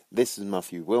This is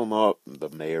Matthew Wilmot, the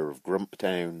Mayor of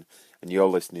Grumptown, and you're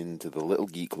listening to the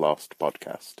Littlegeeklost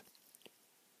Podcast.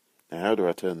 Now, how do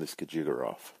I turn this kajigger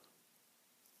off?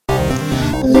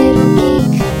 Little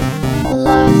Geek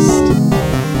Lost.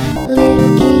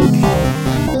 Little Geek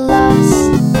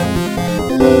Lost.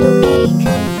 Little Geek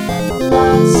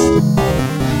Lost.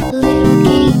 Little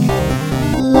Geek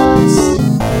Lost.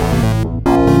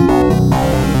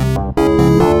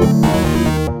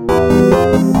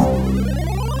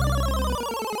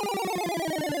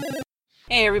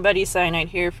 Hey everybody, Cyanide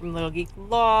here from Little Geek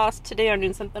Lost. Today I'm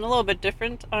doing something a little bit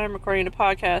different. I'm recording a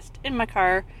podcast in my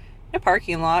car in a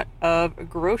parking lot of a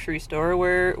grocery store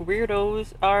where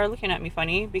weirdos are looking at me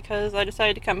funny because I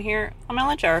decided to come here on my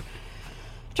lunch hour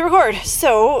to record.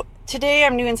 So today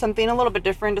I'm doing something a little bit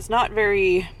different. It's not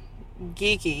very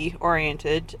geeky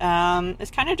oriented.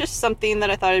 It's kind of just something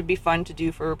that I thought it'd be fun to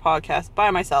do for a podcast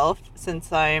by myself,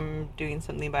 since I'm doing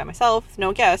something by myself,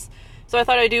 no guests. So I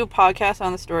thought I'd do a podcast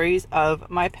on the stories of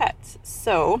my pets.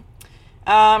 So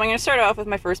I'm going to start off with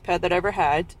my first pet that I ever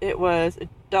had. It was a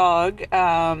dog,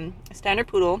 a standard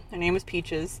poodle. Her name was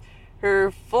Peaches.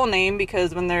 Her full name,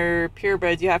 because when they're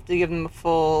purebreds, you have to give them a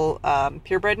full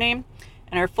purebred name.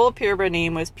 And her full purebred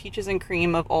name was Peaches and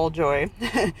Cream of All Joy.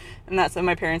 And that's what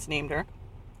my parents named her.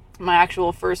 My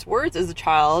actual first words as a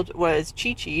child was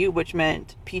Chi-Chi, which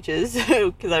meant Peaches,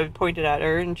 because I pointed at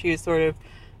her, and she was sort of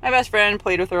my best friend,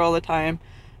 played with her all the time.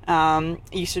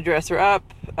 Used to dress her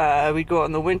up. We'd go out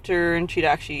in the winter, and we'd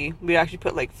actually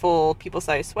put like full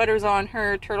people-sized sweaters on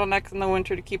her, turtlenecks in the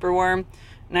winter to keep her warm.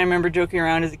 And I remember joking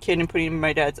around as a kid and putting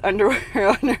my dad's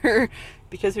underwear on her,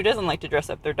 because who doesn't like to dress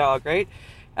up their dog, right?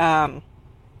 And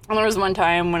there was one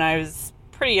time when I was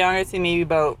pretty young, I'd say maybe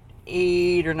about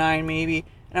 8 or 9 maybe,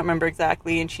 I don't remember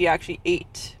exactly, and she actually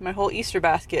ate my whole Easter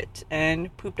basket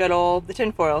and pooped out all the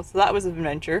tinfoil, so that was an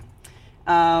adventure.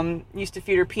 Used to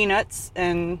feed her peanuts,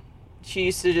 and she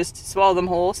used to just swallow them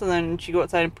whole, so then she'd go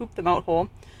outside and poop them out whole.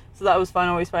 So that was fun,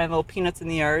 always finding little peanuts in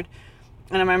the yard.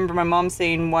 And I remember my mom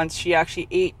saying once she actually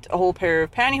ate a whole pair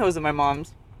of pantyhose of my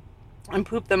mom's and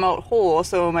pooped them out whole,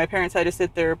 so my parents had to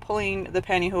sit there pulling the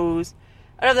pantyhose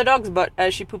out of the dog's butt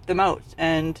as she pooped them out,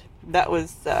 and that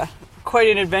was quite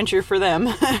an adventure for them,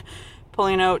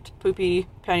 pulling out poopy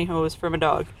pantyhose from a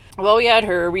dog. While we had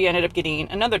her, we ended up getting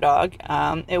another dog.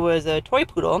 It was a toy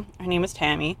poodle. Her name was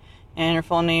Tammy, and her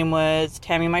full name was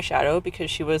Tammy My Shadow,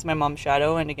 because she was my mom's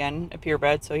shadow, and again, a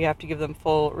purebred, so you have to give them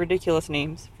full ridiculous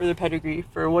names for their pedigree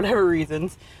for whatever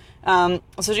reasons. So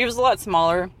she was a lot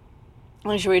smaller,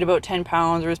 and she weighed about 10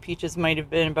 pounds, whereas Peaches might have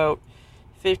been about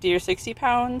 50 or 60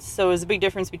 pounds, so it was a big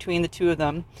difference between the two of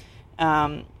them.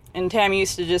 And Tammy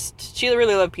used to she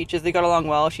really loved Peaches. They got along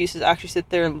well. She used to actually sit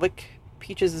there and lick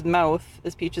Peaches' mouth,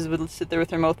 as Peaches would sit there with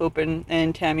her mouth open,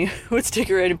 and Tammy would stick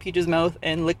her head in Peaches' mouth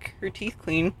and lick her teeth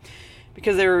clean,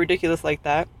 because they were ridiculous like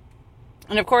that.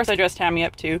 And of course I dressed Tammy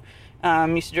up too.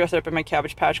 Used to dress her up in my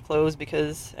Cabbage Patch clothes,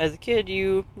 because as a kid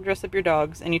you dress up your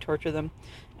dogs and you torture them,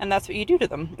 and that's what you do to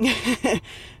them.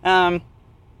 I'm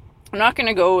not going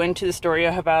to go into the story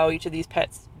of how each of these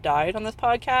pets died on this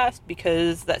podcast,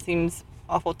 because that seems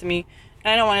awful to me,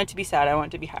 and I don't want it to be sad. I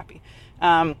want it to be happy.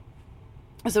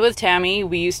 So with Tammy,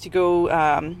 we used to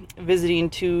go visiting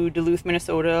to Duluth,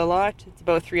 Minnesota a lot. It's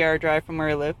about a 3-hour drive from where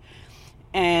I live.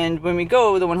 And when we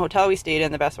go, the one hotel we stayed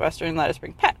in, the Best Western, let us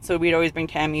bring pets. So we'd always bring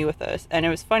Tammy with us. And it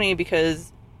was funny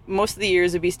because most of the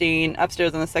years we'd be staying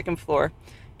upstairs on the 2nd floor.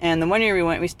 And the one year we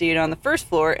went, we stayed on the 1st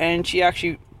floor. And she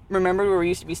actually remembered where we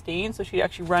used to be staying. So she'd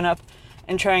actually run up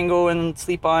and try and go and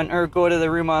sleep on, or go to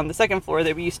the room on the 2nd floor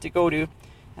that we used to go to.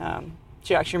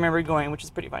 She actually remembered going, which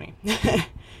is pretty funny.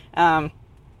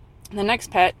 The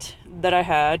next pet that I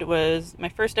had was my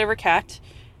first ever cat.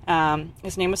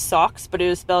 His name was Socks, but it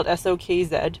was spelled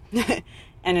S-O-K-Z.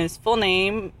 And his full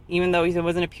name, even though he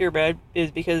wasn't a purebred,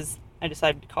 is because I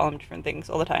decided to call him different things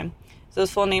all the time. So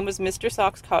his full name was Mr.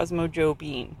 Socks Cosmo Joe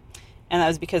Bean. And that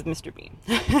was because Mr. Bean.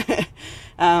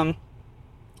 I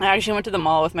actually went to the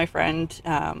mall with my friend.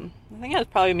 I think I was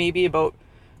probably maybe about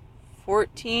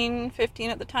 14, 15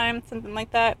 at the time, something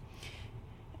like that.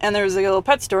 And there was a little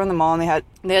pet store in the mall, and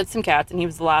they had some cats, and he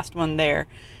was the last one there.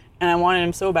 And I wanted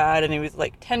him so bad, and it was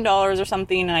like $10 or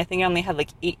something, and I think I only had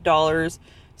like $8.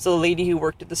 So the lady who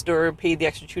worked at the store paid the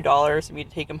extra $2 for me to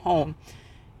take him home.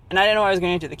 And I didn't know I was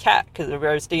going to do the cat, because I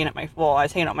was hanging out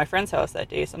at my friend's house that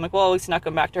day. So I'm like, well, we snuck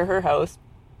him back to her house,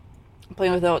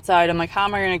 playing with it outside. I'm like, how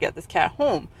am I going to get this cat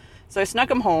home? So I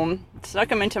snuck him home,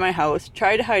 snuck him into my house,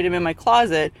 tried to hide him in my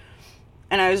closet.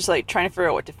 And I was just like trying to figure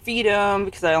out what to feed him,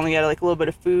 because I only had like a little bit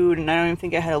of food, and I don't even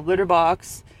think I had a litter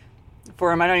box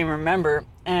for him. I don't even remember.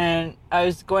 And I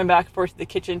was going back and forth to the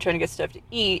kitchen trying to get stuff to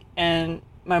eat, and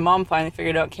my mom finally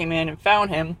figured out, came in and found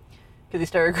him because he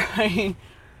started crying.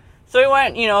 So we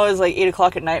went, it was like 8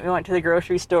 o'clock at night. We went to the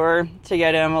grocery store to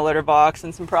get him a litter box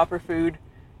and some proper food,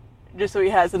 just so he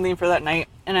had something for that night.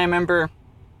 And I remember,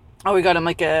 we got him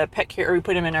like a pet carrier. We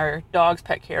put him in our dog's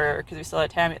pet carrier because we still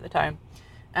had Tammy at the time.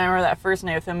 And I remember that first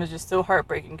night with him was just so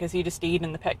heartbreaking because he just stayed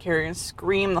in the pet carrier and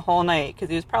screamed the whole night because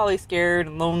he was probably scared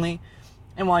and lonely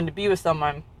and wanted to be with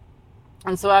someone.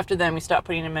 And so after then, we stopped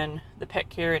putting him in the pet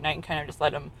carrier at night and kind of just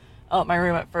let him out my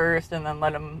room at first and then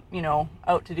let him,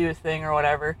 out to do his thing or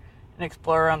whatever and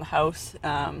explore around the house.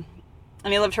 And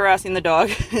he loved harassing the dog.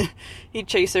 He'd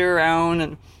chase her around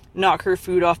and knock her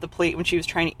food off the plate when she was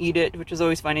trying to eat it, which was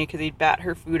always funny because he'd bat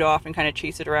her food off and kind of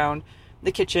chase it around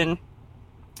the kitchen.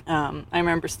 I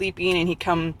remember sleeping and he'd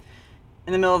come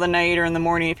in the middle of the night or in the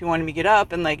morning if he wanted me to get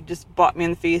up and like just bop me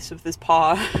in the face with his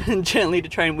paw gently to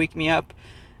try and wake me up.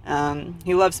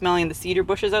 He loved smelling the cedar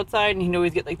bushes outside, and he'd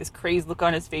always get like this crazed look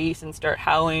on his face and start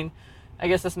howling. I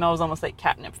guess the smell was almost like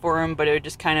catnip for him, but it would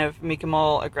just kind of make him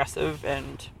all aggressive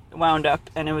and wound up,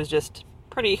 and it was just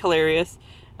pretty hilarious.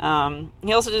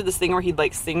 He also did this thing where he'd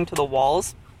like sing to the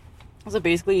walls. So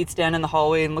basically he'd stand in the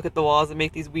hallway and look at the walls and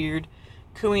make these weird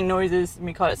cooing noises, and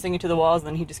we called it singing to the walls, and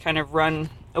then he'd just kind of run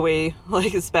away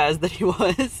like a spaz that he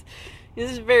was. He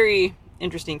was a very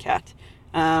interesting cat.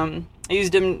 I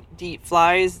used him to eat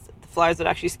flies. The flies would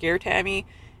actually scare Tammy,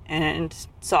 and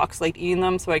Socks liked eating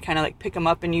them, so I kind of like pick him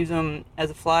up and use him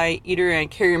as a fly eater and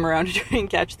carry him around to try and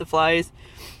catch the flies.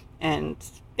 And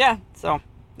yeah, so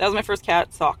that was my first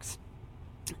cat, Socks.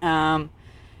 Then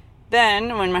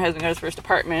when my husband got his first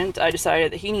apartment, I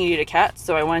decided that he needed a cat,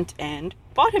 so I went and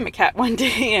bought him a cat one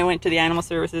day. I went to the animal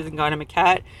services and got him a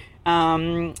cat.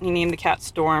 He named the cat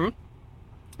Storm,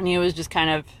 and he was just kind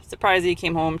of surprised he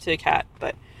came home to a cat,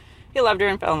 but he loved her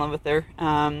and fell in love with her.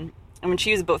 And when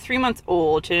she was about 3 months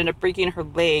old, she ended up breaking her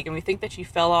leg, and we think that she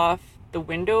fell off the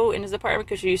window in his apartment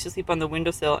because she used to sleep on the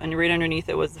windowsill, and right underneath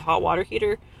it was the hot water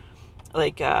heater,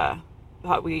 like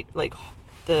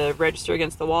the register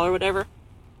against the wall or whatever,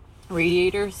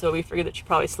 radiator. So we figured that she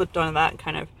probably slipped onto that and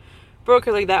kind of broke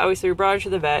her leg that way. So we brought her to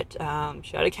the vet.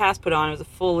 She had a cast put on. It was a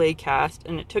full leg cast,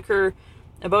 and it took her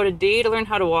about a day to learn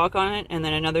how to walk on it, and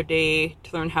then another day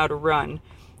to learn how to run,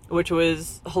 which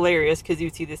was hilarious because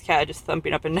you'd see this cat just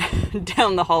thumping up and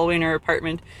down the hallway in her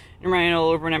apartment and running all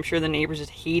over, and I'm sure the neighbors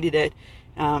just hated it.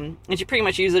 And she pretty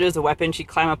much used it as a weapon. She'd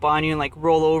climb up on you and like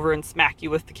roll over and smack you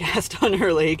with the cast on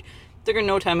her leg. It took her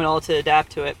no time at all to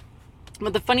adapt to it.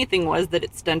 But the funny thing was that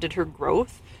it stunted her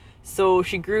growth. So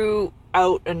she grew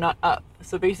out and not up.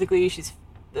 So basically she's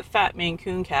the fat Maine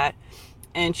Coon cat,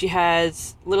 and she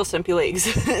has little stumpy legs.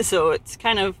 So it's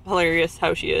kind of hilarious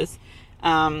how she is.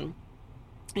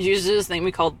 She uses this thing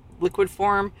we call liquid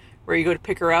form, where you go to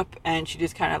pick her up and she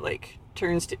just kind of like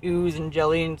turns to ooze and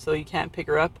jelly, and so you can't pick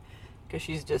her up because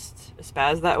she's just a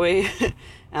spaz that way.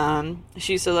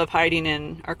 She used to love hiding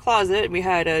in our closet. We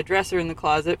had a dresser in the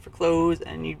closet for clothes,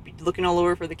 and you'd be looking all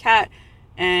over for the cat,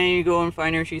 and you go and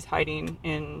find her. She's hiding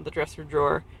in the dresser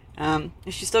drawer.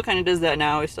 She still kind of does that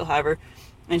now. I still have her,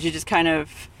 and she just kind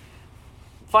of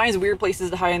finds weird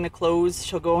places to hide in the clothes.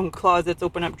 She'll go in closets,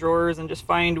 open up drawers, and just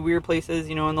find weird places,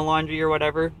 in the laundry or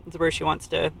whatever. It's where she wants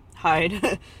to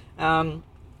hide.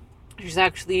 She's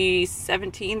actually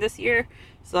 17 this year,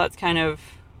 so that's kind of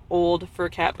old for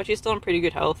a cat, but she's still in pretty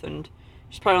good health, and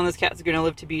she's probably one of those cats that's going to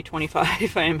live to be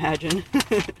 25, I imagine.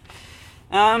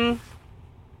 The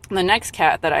next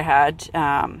cat that I had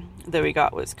that we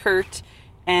got was Kurt,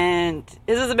 and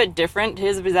his is a bit different.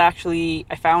 His was actually,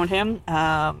 I found him.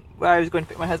 I was going to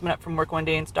pick my husband up from work one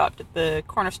day and stopped at the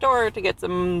corner store to get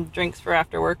some drinks for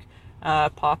after work,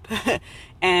 pop.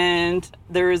 And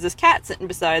there was this cat sitting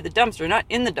beside the dumpster, not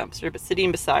in the dumpster, but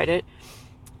sitting beside it.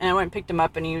 And I went and picked him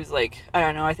up, and he was like, I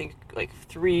don't know, I think like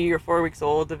 3 or 4 weeks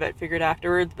old. The vet figured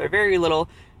afterwards, but very little.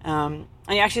 And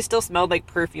he actually still smelled like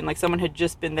perfume, like someone had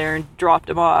just been there and dropped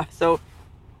him off. So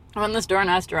I went in the store and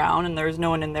asked around, and there was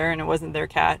no one in there, and it wasn't their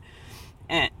cat.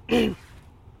 And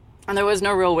and there was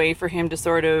no real way for him to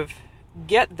sort of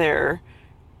get there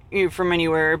from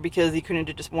anywhere, because he couldn't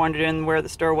have just wandered in where the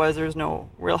store was. There was no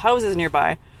real houses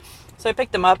nearby. So I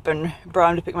picked him up and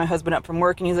brought him to pick my husband up from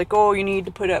work, and he's like, oh, you need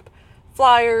to put up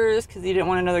flyers because he didn't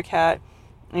want another cat.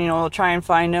 I'll try and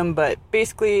find him. But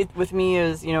basically with me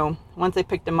is, once I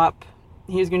picked him up,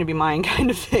 he was going to be mine kind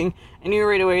of thing. I knew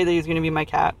right away that he was going to be my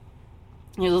cat.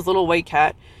 He was this little white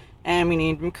cat, and we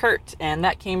named him Kurt. And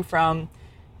that came from,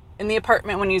 in the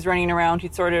apartment when he was running around,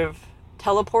 he'd sort of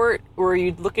teleport, where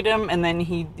you'd look at him and then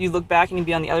you'd look back and he'd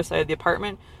be on the other side of the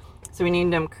apartment. So we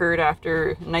named him Kurt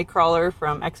after Nightcrawler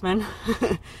from X-Men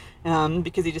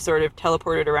because he just sort of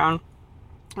teleported around.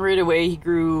 right away he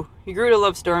grew to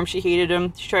love Storm. She hated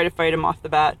him. She tried to fight him off the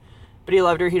bat, but he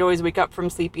loved her. He'd always wake up from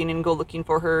sleeping and go looking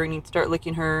for her, and he'd start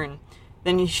licking her, and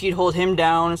then she'd hold him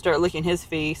down and start licking his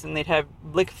face, and they'd have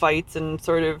lick fights and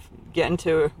sort of get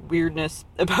into weirdness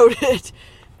about it.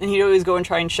 And he'd always go and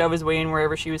try and shove his way in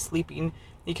wherever she was sleeping.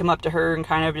 He'd come up to her and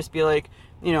kind of just be like,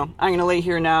 I'm going to lay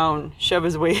here now, and shove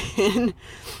his way in.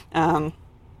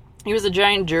 He was a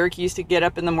giant jerk. He used to get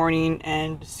up in the morning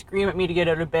and scream at me to get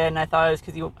out of bed, and I thought it was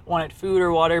because he wanted food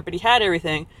or water, but he had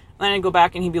everything. And then I'd go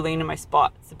back and he'd be laying in my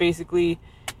spot. So basically,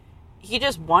 he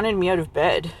just wanted me out of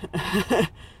bed,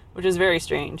 which is very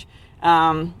strange.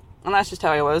 And that's just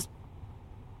how I was.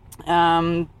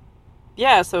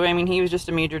 Yeah, so I mean, he was just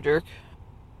a major jerk.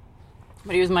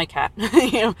 But he was my cat.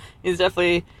 He was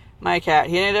definitely my cat.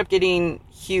 He ended up getting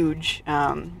huge.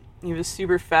 He was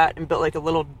super fat and built like a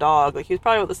little dog. Like, he was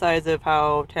probably about the size of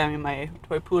how Tammy, my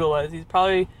toy poodle, was. He's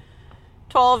probably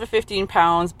 12 to 15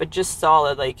 pounds, but just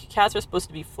solid. Like, cats are supposed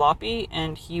to be floppy,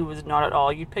 and he was not at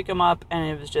all. You'd pick him up, and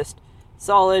it was just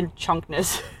solid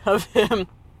chunkness of him.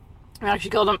 I actually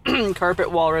called him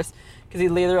Carpet Walrus, because he'd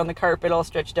lay there on the carpet all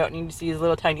stretched out, and you'd see his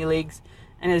little tiny legs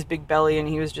and his big belly, and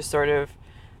he was just sort of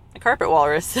a carpet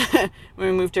walrus. When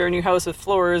we moved to our new house with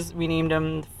floors, we named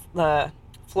him the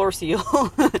Floor Seal.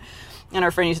 And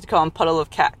our friend used to call him Puddle of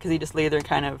Cat, because he just lay there and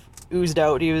kind of oozed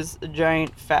out. He was a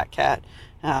giant fat cat.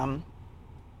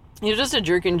 He was just a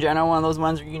jerk in general, one of those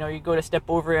ones where, you go to step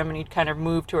over him and he'd kind of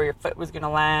move to where your foot was going to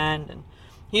land. And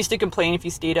he used to complain if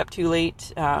you stayed up too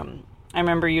late. I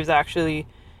remember he was actually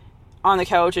on the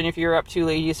couch, and if you were up too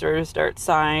late, he sort of start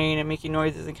sighing and making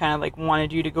noises and kind of like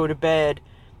wanted you to go to bed.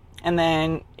 And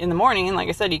then in the morning, like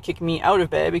I said, he'd kick me out of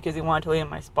bed because he wanted to lay in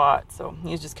my spot. So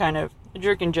he's just kind of a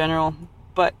jerk in general.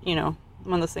 But, one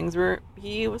of those things where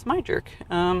he was my jerk.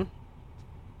 It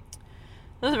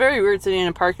was very weird sitting in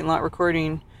a parking lot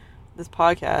recording this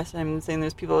podcast. I'm saying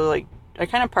there's people like, I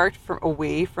kind of parked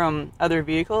away from other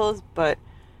vehicles, but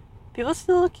people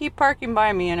still keep parking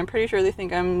by me, and I'm pretty sure they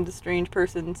think I'm the strange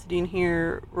person sitting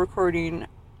here recording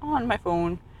on my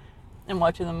phone and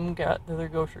watching them get their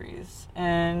groceries.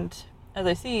 And as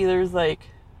I see, there's I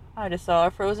just saw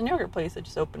a frozen yogurt place that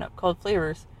just opened up called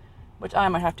Flavors, which I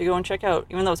might have to go and check out,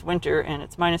 even though it's winter and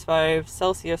it's -5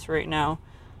 Celsius right now,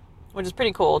 which is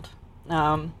pretty cold.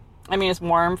 I mean, it's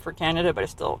warm for Canada, but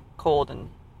it's still cold, and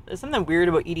there's something weird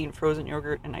about eating frozen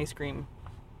yogurt and ice cream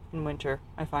in winter,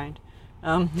 I find.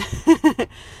 And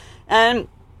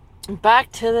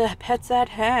back to the pets at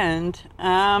hand.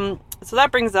 So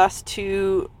that brings us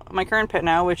to my current pet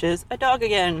now, which is a dog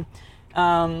again. We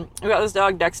got this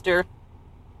dog, Dexter.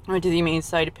 I went to the Humane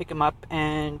Society to pick him up,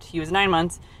 and he was 9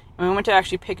 months. And we went to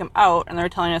actually pick him out, and they were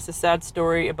telling us a sad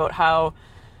story about how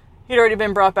he'd already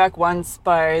been brought back once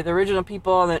by the original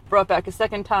people, and then brought back a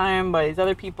second time by these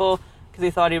other people because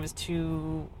they thought he was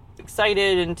too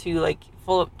excited and too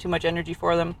full of too much energy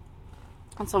for them.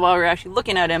 And so while we were actually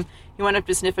looking at him, he went up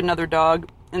to sniff another dog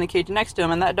in the cage next to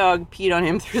him, and that dog peed on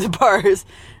him through the bars.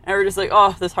 And we're just like,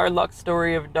 oh, this hard luck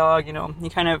story of a dog, he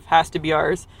kind of has to be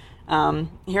ours.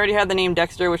 He already had the name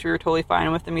Dexter, which we were totally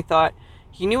fine with, and we thought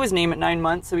he knew his name at 9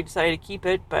 months, so we decided to keep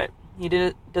it, but he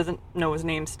doesn't know his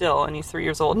name still, and he's 3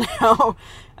 years old now.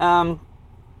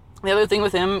 The other thing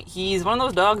with him, he's one of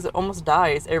those dogs that almost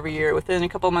dies every year. Within a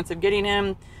couple of months of getting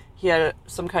him, he had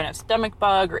some kind of stomach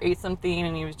bug or ate something,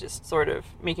 and he was just sort of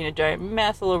making a giant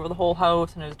mess all over the whole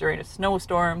house, and it was during a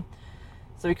snowstorm.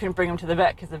 So we couldn't bring him to the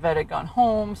vet because the vet had gone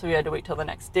home, so we had to wait till the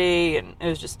next day, and it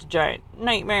was just a giant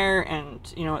nightmare. And,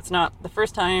 it's not the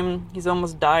first time he's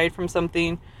almost died from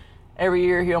something. Every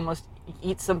year he almost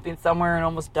eats something somewhere and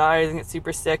almost dies and gets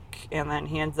super sick, and then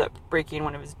he ends up breaking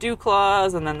one of his dew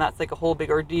claws, and then that's a whole big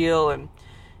ordeal, and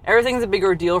everything's a big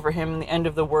ordeal for him in the end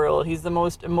of the world. He's the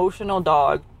most emotional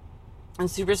dog and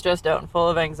super stressed out and full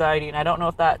of anxiety, and I don't know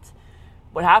if that's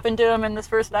what happened to him in his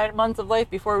first 9 months of life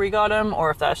before we got him, or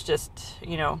if that's just,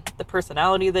 the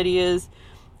personality that he is.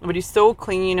 But he's so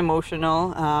clingy and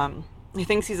emotional. He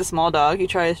thinks he's a small dog. He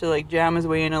tries to jam his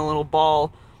way in a little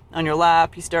ball on your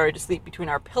lap. He started to sleep between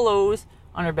our pillows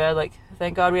on our bed.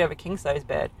 Thank God we have a king-size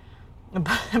bed.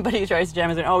 But he tries to jam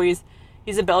his way. Oh,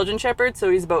 he's a Belgian Shepherd, so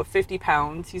he's about 50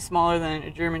 pounds. He's smaller than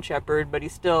a German Shepherd, but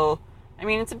he's still,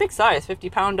 it's a big size.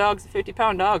 50-pound dog's a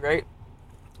 50-pound dog, right?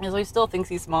 And so he still thinks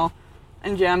he's small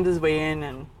and jams his way in,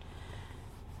 and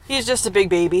he's just a big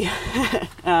baby.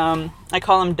 I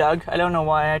call him Doug. I don't know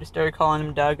why I just started calling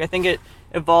him Doug. I think it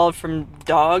evolved from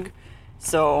dog,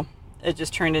 so it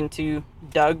just turned into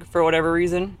Doug for whatever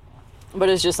reason. But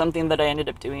it's just something that I ended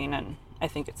up doing, and I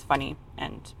think it's funny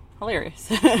and hilarious.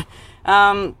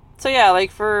 So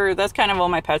yeah, that's kind of all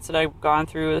my pets that I've gone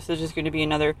through. This is just going to be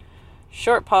another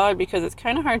short pod because it's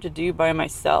kind of hard to do by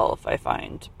myself, I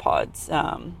find, pods.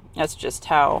 That's just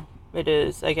how it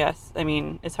is, I guess. I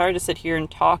mean, it's hard to sit here and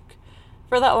talk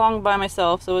for that long by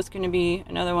myself, so it's going to be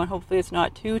another one. Hopefully it's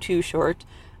not too short.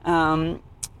 And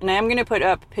I am going to put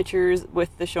up pictures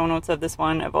with the show notes of this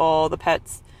one of all the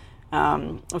pets,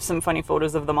 with some funny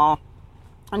photos of them all,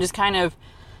 and just kind of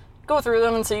go through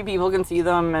them and so people can see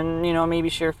them, and maybe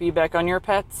share feedback on your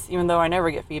pets, even though I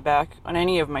never get feedback on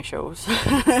any of my shows.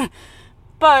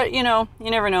 But you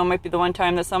never know, it might be the one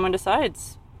time that someone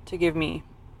decides to give me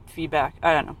feedback.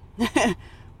 I don't know.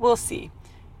 We'll see.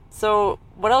 So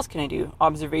what else can I do?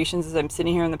 Observations as I'm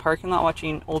sitting here in the parking lot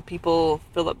watching old people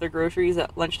fill up their groceries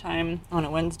at lunchtime on a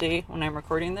Wednesday when I'm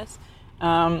recording this.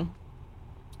 I'm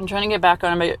trying to get back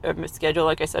on my schedule,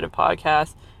 like I said, a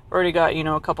podcast. Already got,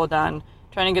 a couple done.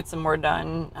 Trying to get some more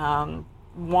done.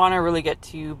 Want to really get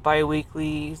to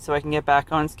bi-weekly so I can get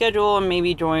back on schedule and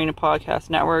maybe join a podcast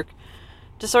network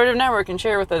to sort of network and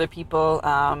share with other people.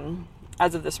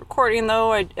 As of this recording,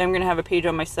 though, I am going to have a page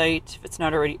on my site, if it's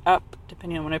not already up,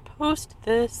 depending on when I post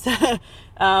this,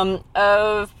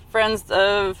 of friends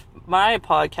of my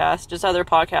podcast, just other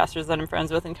podcasters that I'm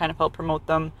friends with, and kind of help promote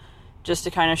them, just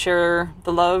to kind of share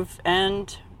the love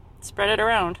and spread it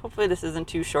around. Hopefully this isn't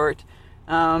too short.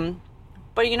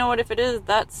 But you know what, if it is,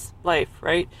 that's life,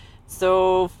 right?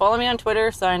 So follow me on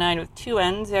Twitter, Cyanide with 2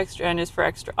 N's. The extra N is for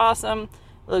extra awesome.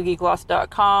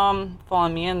 Littlegeeklost.com. Follow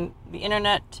me on the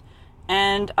internet.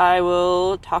 And I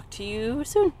will talk to you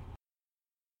soon.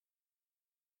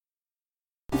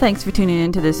 Thanks for tuning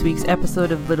in to this week's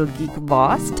episode of Little Geek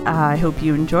Lost. I hope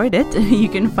you enjoyed it. You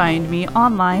can find me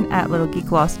online at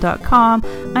littlegeeklost.com.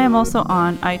 I am also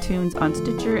on iTunes, on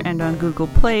Stitcher, and on Google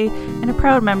Play, and a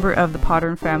proud member of the Potter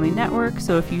and Family Network.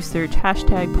 So if you search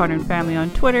hashtag Potter and Family on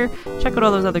Twitter, check out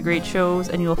all those other great shows,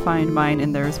 and you'll find mine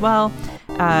in there as well.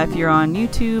 If you're on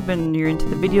YouTube and you're into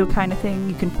the video kind of thing,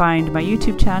 you can find my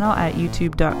YouTube channel at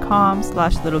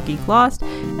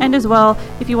youtube.com/littlegeeklost. And as well,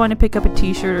 if you want to pick up a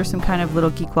t-shirt or some kind of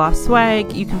Little Geek Lost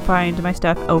swag, you can find my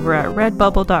stuff over at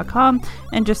redbubble.com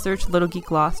and just search Little Geek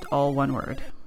Lost, all one word.